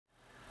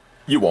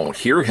You won't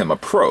hear him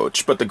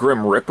approach, but the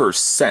Grim Reaper's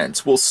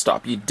scent will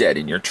stop you dead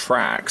in your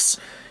tracks.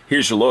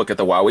 Here's your look at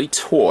the WowWee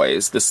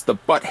toys. This is the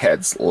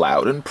Butthead's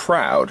Loud and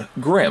Proud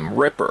Grim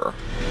Reaper.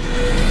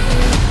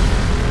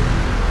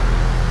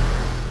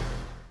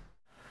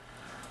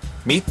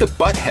 Meet the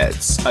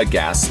Buttheads, a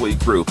ghastly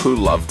group who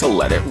love to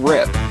let it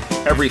rip.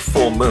 Every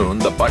full moon,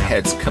 the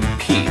Buttheads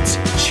compete,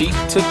 cheek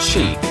to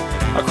cheek,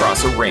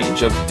 across a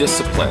range of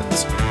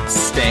disciplines: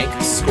 stank,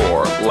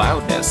 score,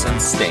 loudness,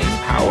 and staying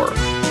power.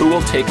 Who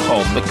will take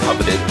home the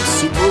coveted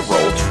Super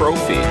Roll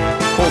trophy?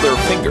 Pull their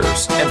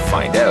fingers and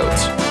find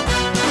out.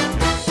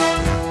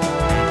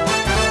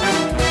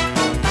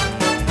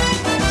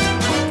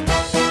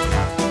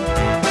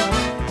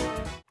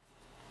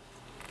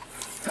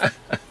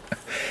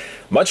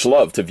 Much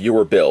love to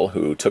viewer Bill,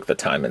 who took the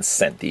time and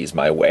sent these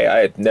my way. I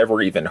had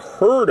never even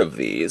heard of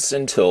these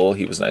until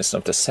he was nice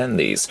enough to send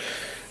these.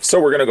 So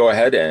we're going to go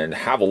ahead and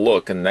have a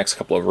look in the next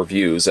couple of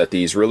reviews at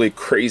these really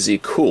crazy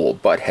cool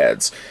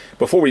Buttheads.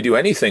 Before we do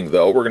anything,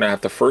 though, we're going to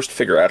have to first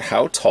figure out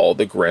how tall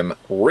the Grim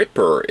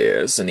Reaper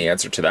is, and the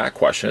answer to that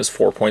question is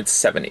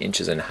 4.7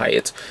 inches in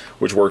height,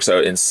 which works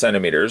out in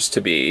centimeters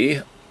to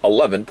be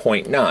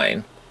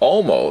 11.9,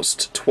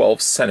 almost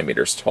 12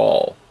 centimeters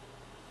tall.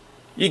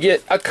 You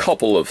get a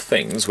couple of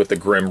things with the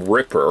Grim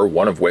Reaper,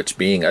 one of which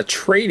being a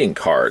trading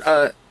card.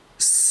 A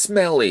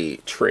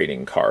smelly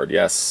trading card.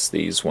 Yes,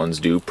 these ones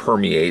do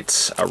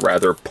permeate a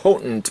rather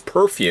potent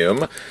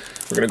perfume.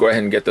 We're going to go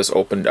ahead and get this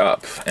opened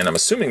up, and I'm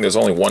assuming there's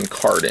only one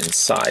card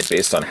inside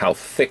based on how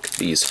thick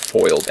these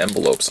foiled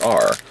envelopes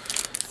are.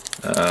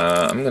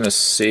 I'm going to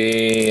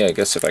see, I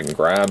guess if I can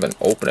grab and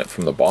open it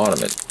from the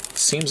bottom. It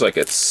seems like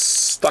it's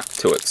stuck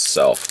to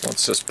itself.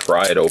 Let's just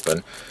pry it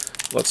open.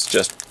 Let's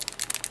just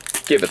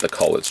give it the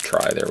college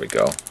try. There we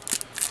go.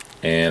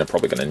 And I'm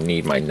probably going to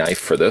need my knife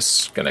for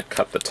this. Going to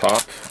cut the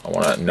top. I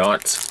want to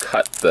not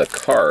cut the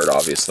card,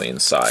 obviously,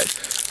 inside.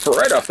 For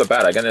right off the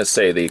bat, I'm going to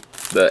say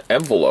the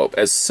envelope,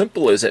 as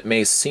simple as it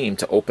may seem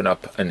to open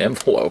up an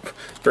envelope,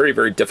 very,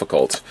 very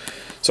difficult.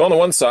 So on the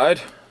one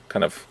side,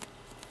 kind of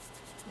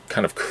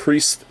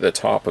creased the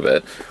top of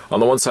it. On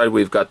the one side,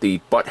 we've got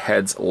the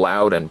Buttheads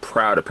Loud and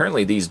Proud.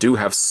 Apparently, these do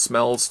have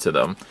smells to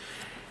them.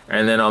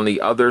 And then on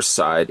the other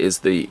side is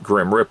the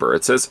Grim Reaper.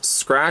 It says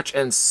scratch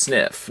and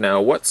sniff. Now,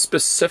 what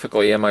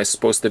specifically am I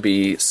supposed to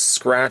be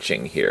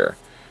scratching here?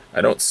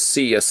 I don't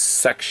see a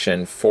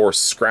section for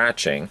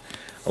scratching,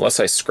 unless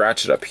I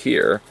scratch it up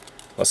here.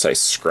 Unless I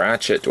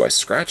scratch it. Do I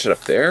scratch it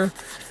up there?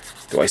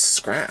 Do I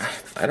scratch?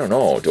 I don't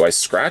know. Do I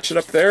scratch it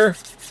up there?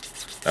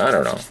 I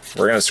don't know.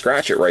 We're going to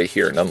scratch it right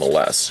here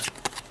nonetheless.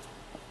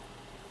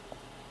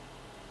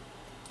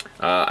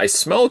 I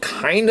smell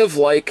kind of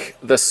like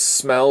the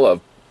smell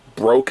of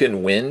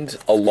broken wind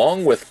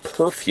along with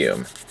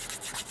perfume.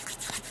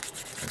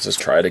 Let's just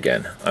try it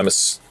again.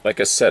 Like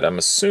I said, I'm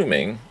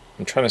assuming,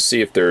 I'm trying to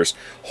see if there's,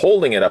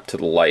 holding it up to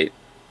the light,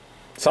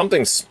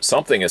 something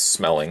is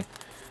smelling.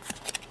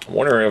 I'm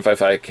wondering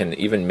if I can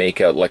even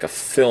make out like a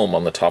film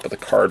on the top of the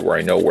card where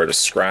I know where to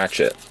scratch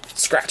it.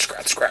 Scratch,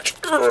 scratch,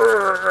 scratch.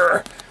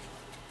 Urgh.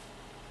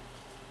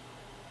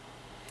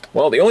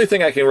 Well, the only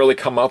thing I can really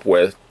come up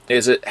with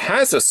is it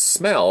has a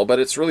smell, but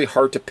it's really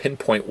hard to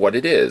pinpoint what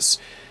it is.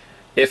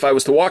 If I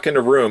was to walk in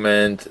a room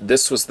and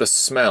this was the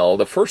smell,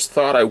 the first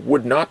thought I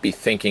would not be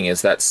thinking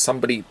is that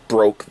somebody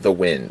broke the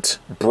wind.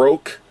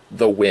 Broke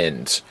the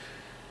wind.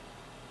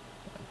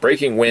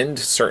 Breaking wind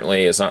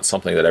certainly is not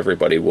something that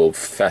everybody will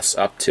fess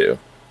up to.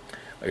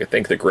 I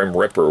think the Grim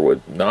Reaper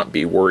would not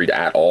be worried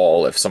at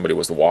all if somebody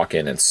was to walk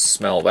in and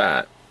smell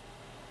that.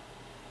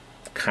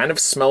 Kind of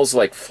smells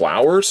like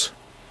flowers.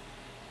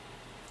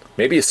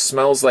 Maybe it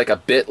smells like a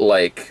bit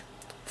like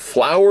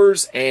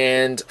flowers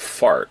and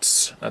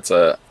farts. That's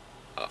a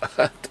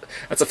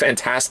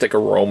fantastic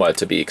aroma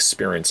to be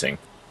experiencing.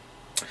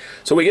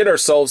 So we get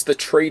ourselves the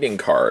trading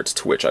cards,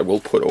 to which I will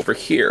put over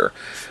here.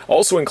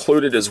 Also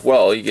included as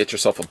well, you get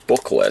yourself a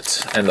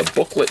booklet, and the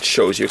booklet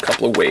shows you a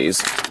couple of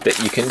ways that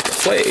you can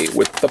play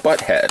with the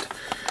Butthead.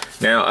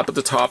 Now, up at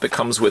the top,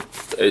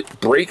 it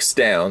breaks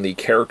down the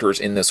characters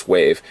in this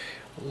wave.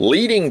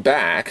 Leading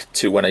back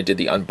to when I did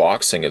the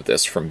unboxing of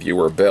this from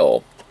viewer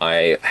Bill,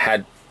 I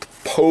had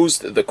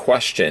posed the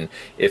question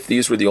if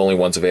these were the only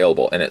ones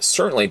available, and it's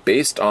certainly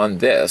based on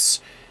this.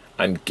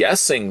 I'm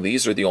guessing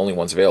these are the only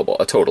ones available,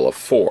 a total of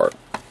 4.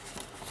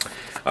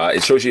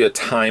 It shows you a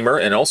timer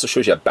and also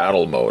shows you a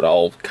battle mode.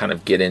 I'll kind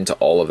of get into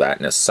all of that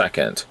in a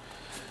second.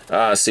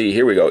 See,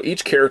 here we go.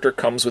 Each character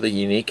comes with a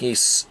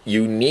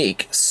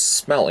unique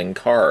smelling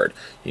card.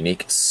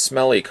 Unique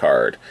smelly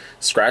card.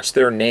 Scratch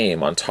their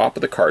name on top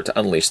of the card to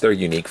unleash their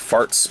unique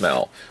fart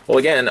smell. Well,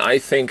 again, I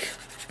think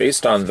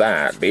based on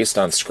that, based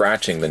on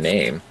scratching the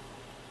name,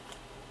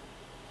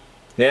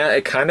 yeah,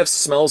 it kind of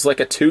smells like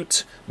a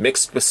toot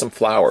mixed with some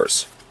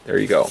flowers. There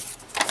you go.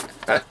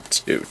 A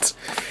toot.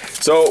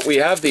 So we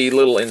have the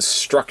little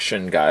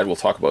instruction guide. We'll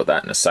talk about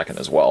that in a second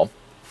as well.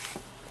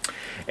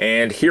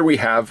 And here we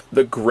have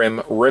the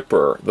Grim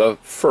Reaper, the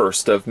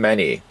first of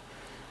many.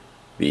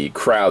 The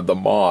crowd, the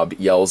mob,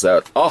 yells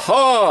out,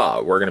 "Aha!"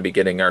 We're going to be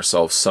getting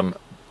ourselves some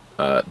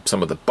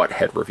some of the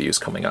Butthead reviews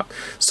coming up.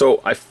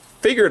 So I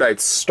figured I'd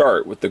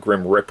start with the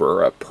Grim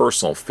Reaper, a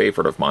personal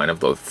favorite of mine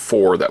of the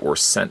 4 that were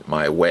sent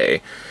my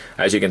way.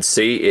 As you can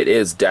see, it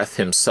is Death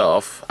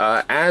himself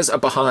as a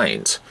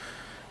behind.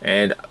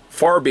 And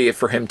far be it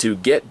for him to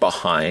get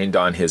behind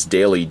on his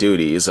daily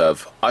duties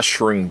of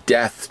ushering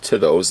death to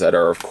those that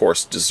are, of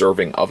course,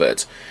 deserving of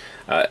it.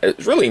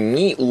 It's really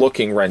neat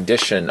looking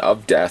rendition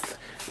of Death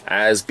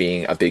as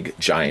being a big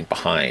giant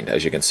behind.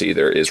 As you can see,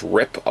 there is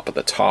Rip up at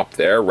the top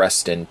there,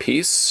 rest in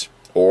peace,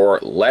 or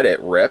let it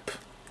rip.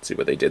 Let's see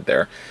what they did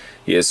there.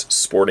 He is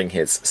sporting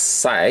his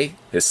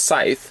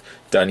scythe,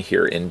 done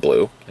here in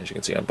blue, as you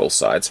can see on both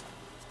sides.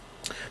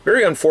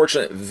 Very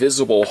unfortunate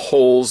visible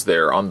holes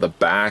there on the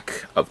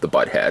back of the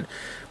Butthead,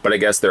 but I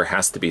guess there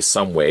has to be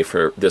some way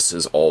for this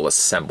is all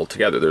assembled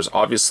together. There's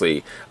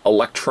obviously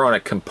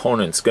electronic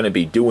components going to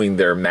be doing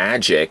their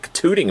magic,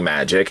 tooting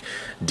magic,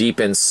 deep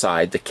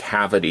inside the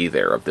cavity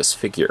there of this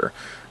figure.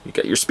 You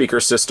got your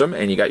speaker system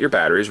and you got your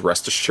batteries.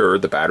 Rest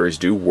assured the batteries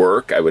do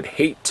work. I would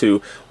hate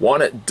to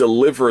want to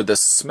deliver the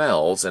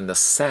smells and the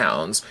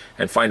sounds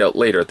and find out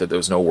later that there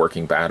was no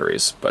working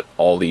batteries, but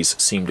all these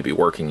seem to be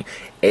working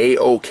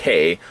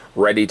A-OK,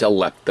 ready to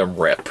let them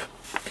rip.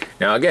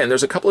 Now again,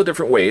 there's a couple of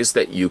different ways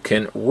that you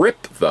can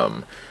rip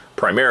them.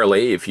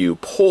 Primarily, if you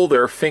pull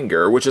their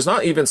finger, which is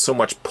not even so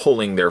much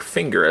pulling their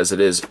finger as it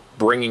is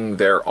bringing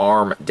their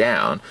arm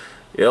down,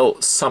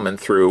 it'll summon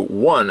through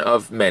one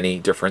of many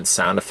different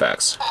sound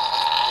effects.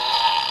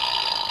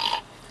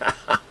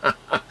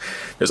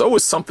 There's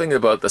always something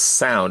about the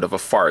sound of a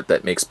fart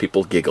that makes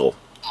people giggle.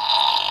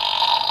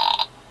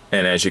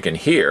 And as you can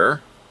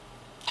hear,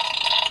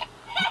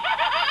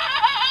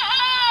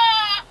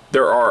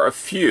 there are a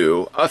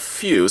few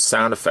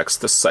sound effects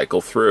to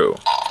cycle through.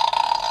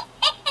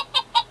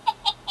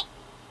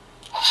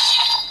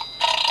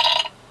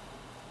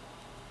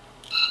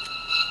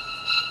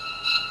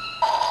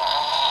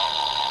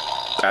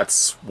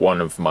 That's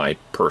one of my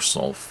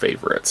personal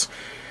favorites.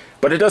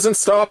 But it doesn't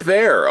stop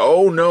there.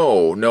 Oh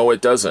no, it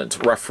doesn't.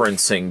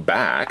 Referencing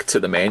back to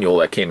the manual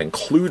that came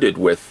included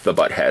with the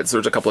Buttheads,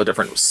 there's a couple of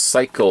different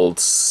cycled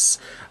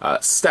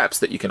steps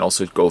that you can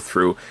also go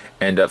through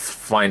and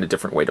find a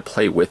different way to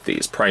play with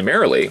these.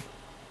 Primarily,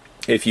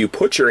 if you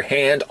put your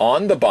hand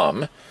on the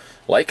bum,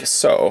 like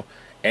so,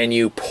 and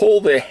you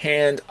pull the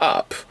hand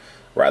up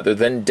rather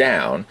than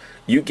down,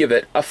 you give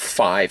it a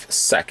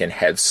 5-second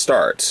head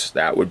start.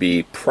 That would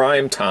be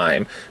prime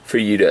time for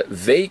you to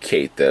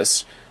vacate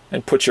this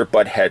and put your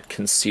Butthead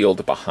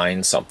concealed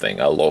behind something,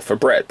 a loaf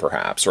of bread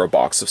perhaps, or a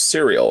box of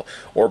cereal,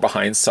 or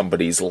behind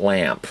somebody's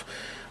lamp.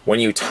 When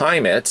you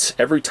time it,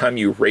 every time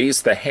you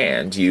raise the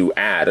hand, you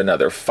add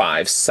another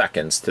 5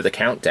 seconds to the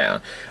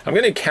countdown. I'm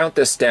going to count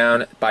this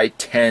down by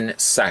 10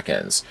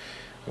 seconds.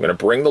 I'm going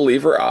to bring the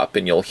lever up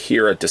and you'll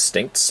hear a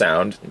distinct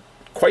sound,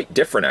 quite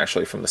different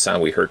actually from the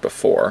sound we heard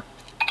before.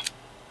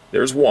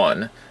 There's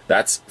 1,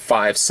 that's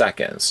 5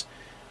 seconds.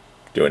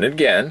 Doing it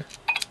again,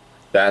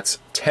 that's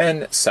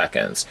 10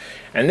 seconds.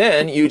 And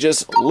then you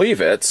just leave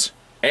it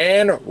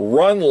and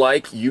run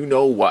like you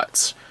know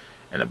what.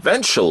 And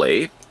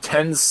eventually,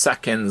 10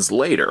 seconds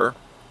later,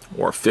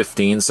 or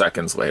 15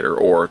 seconds later,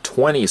 or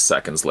 20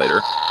 seconds later,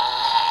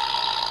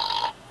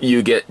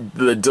 you get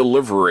the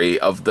delivery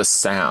of the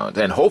sound.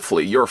 And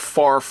hopefully you're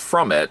far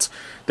from it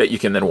that you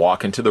can then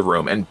walk into the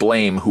room and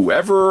blame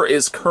whoever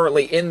is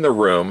currently in the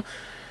room.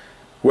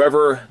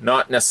 Whoever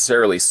not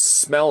necessarily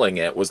smelling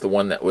it was the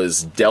one that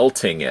was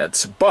delting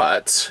it,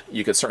 but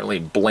you could certainly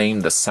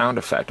blame the sound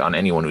effect on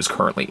anyone who's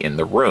currently in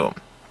the room.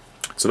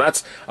 So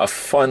that's a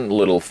fun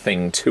little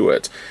thing to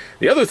it.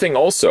 The other thing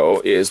also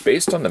is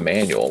based on the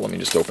manual. Let me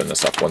just open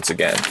this up once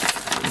again.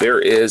 There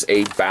is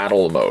a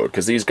battle mode,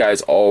 because these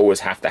guys always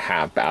have to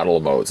have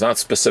battle modes. Not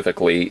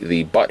specifically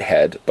the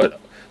Butthead, but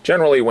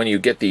generally when you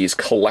get these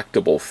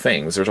collectible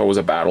things, there's always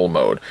a battle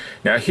mode.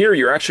 Now here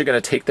you're actually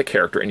going to take the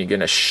character and you're going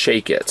to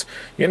shake it.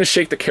 You're going to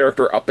shake the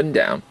character up and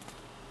down,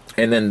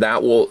 and then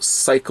that will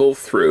cycle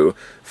through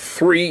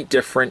 3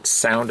 different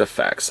sound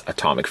effects: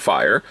 atomic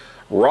fire,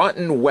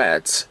 rotten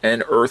wet,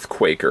 and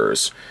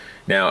earthquakers.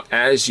 Now,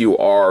 as you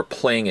are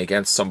playing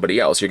against somebody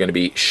else, you're going to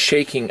be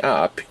shaking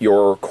up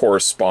your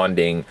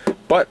corresponding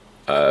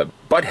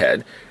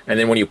Butthead, and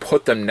then when you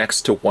put them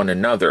next to one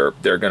another,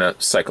 they're going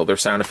to cycle their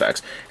sound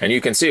effects. And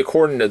you can see,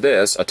 according to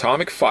this,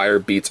 atomic fire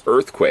beats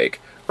earthquake,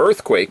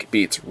 earthquake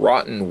beats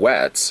rotten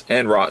wet,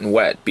 and rotten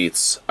wet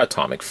beats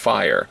atomic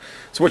fire.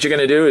 So what you're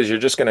going to do is you're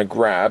just going to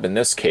grab, in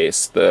this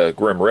case, the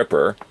Grim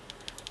Reaper,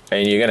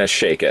 and you're going to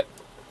shake it.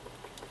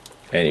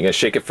 And you're going to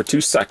shake it for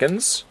 2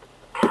 seconds.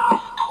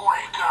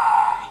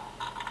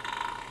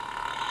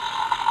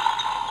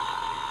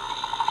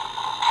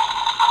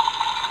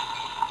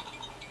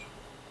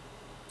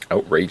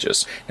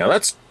 Outrageous. Now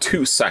that's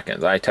 2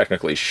 seconds. I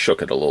technically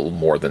shook it a little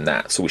more than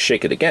that. So we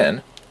shake it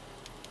again.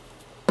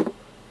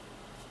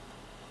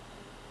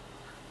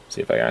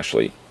 See if I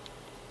actually...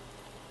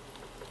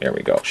 There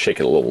we go. Shake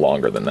it a little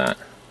longer than that.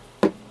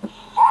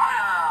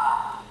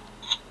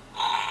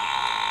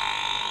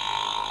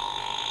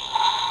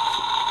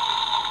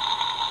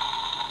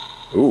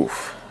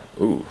 Oof.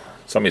 Ooh.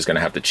 somebody's going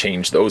to have to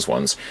change those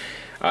ones.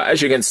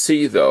 As you can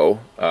see, though,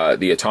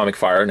 the atomic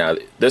fire, now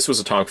this was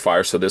atomic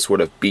fire, so this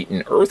would have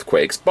beaten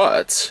earthquakes,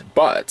 but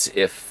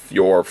if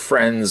your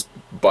friend's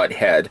butt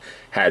head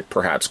had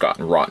perhaps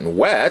gotten rotten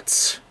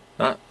wet,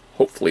 not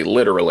hopefully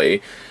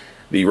literally,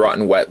 the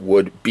rotten wet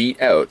would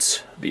beat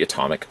out the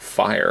atomic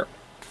fire.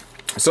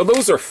 So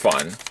those are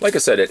fun. Like I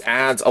said, it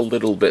adds a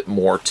little bit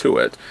more to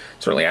it.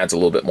 Certainly adds a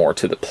little bit more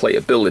to the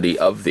playability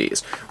of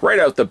these. Right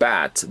out the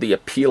bat, the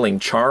appealing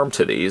charm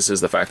to these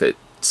is the fact that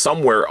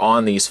somewhere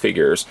on these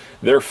figures,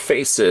 their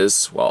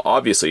faces, well,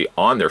 obviously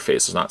on their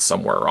faces, not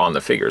somewhere on the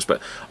figures,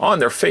 but on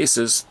their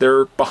faces,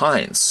 their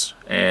behinds.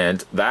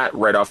 And that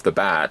right off the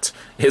bat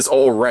is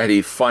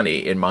already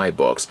funny in my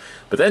books.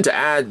 But then to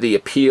add the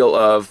appeal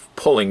of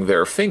pulling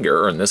their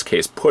finger, or in this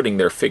case, putting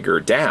their finger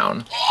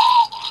down,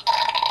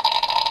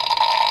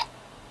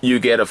 you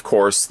get, of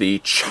course, the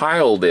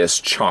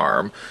childish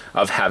charm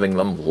of having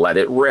them let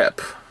it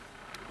rip.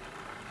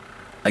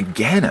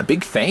 Again, a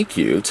big thank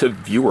you to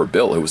viewer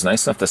Bill, who was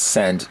nice enough to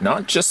send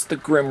not just the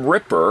Grim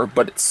Ripper,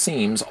 but it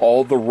seems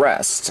all the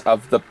rest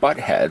of the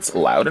Buttheads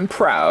loud and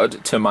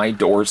proud to my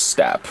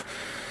doorstep.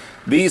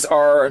 These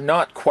are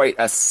not quite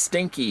a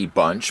stinky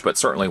bunch, but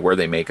certainly where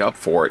they make up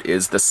for it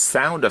is the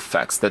sound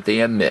effects that they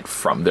emit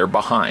from their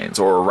behinds,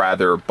 or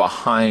rather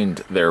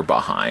behind their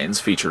behinds,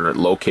 featured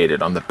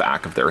located on the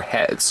back of their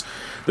heads.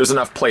 There's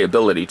enough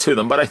playability to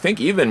them, but I think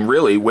even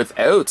really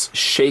without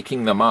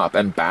shaking them up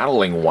and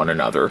battling one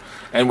another,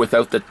 and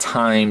without the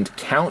timed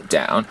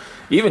countdown,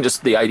 even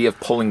just the idea of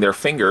pulling their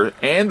finger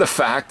and the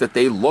fact that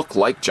they look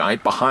like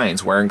giant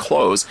behinds wearing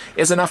clothes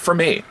is enough for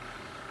me.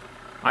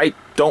 I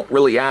don't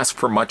really ask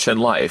for much in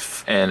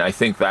life, and I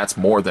think that's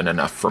more than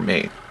enough for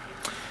me.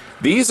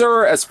 These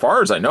are, as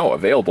far as I know,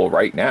 available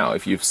right now.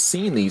 If you've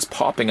seen these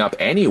popping up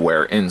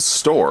anywhere in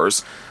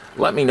stores,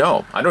 let me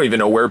know. I don't even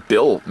know where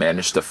Bill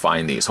managed to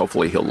find these.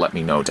 Hopefully he'll let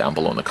me know down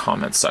below in the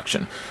comments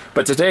section.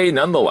 But today,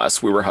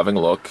 nonetheless, we were having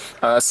a look,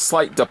 a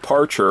slight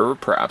departure,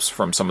 perhaps,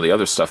 from some of the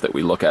other stuff that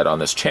we look at on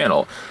this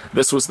channel.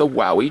 This was the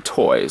WowWee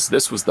toys,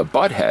 this was the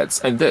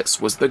Buttheads, and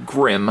this was the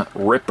Grim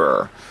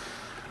Ripper.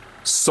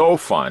 So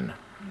fun.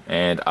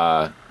 And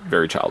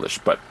very childish,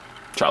 but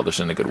childish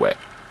in a good way.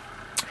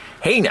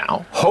 Hey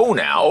now, ho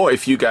now,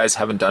 if you guys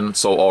haven't done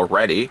so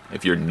already,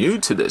 if you're new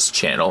to this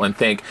channel and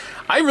think,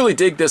 I really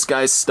dig this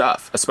guy's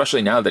stuff,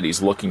 especially now that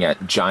he's looking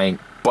at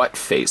giant butt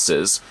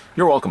faces.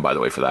 You're welcome, by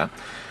the way, for that.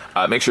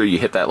 Make sure you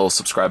hit that little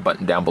subscribe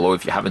button down below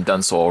if you haven't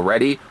done so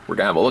already. We're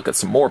going to have a look at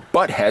some more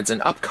Buttheads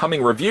and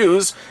upcoming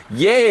reviews.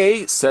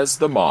 Yay, says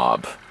the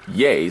mob.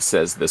 Yay,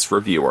 says this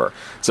reviewer.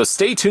 So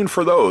stay tuned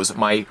for those,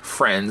 my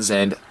friends,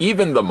 and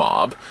even the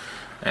mob.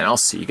 And I'll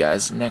see you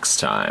guys next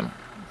time.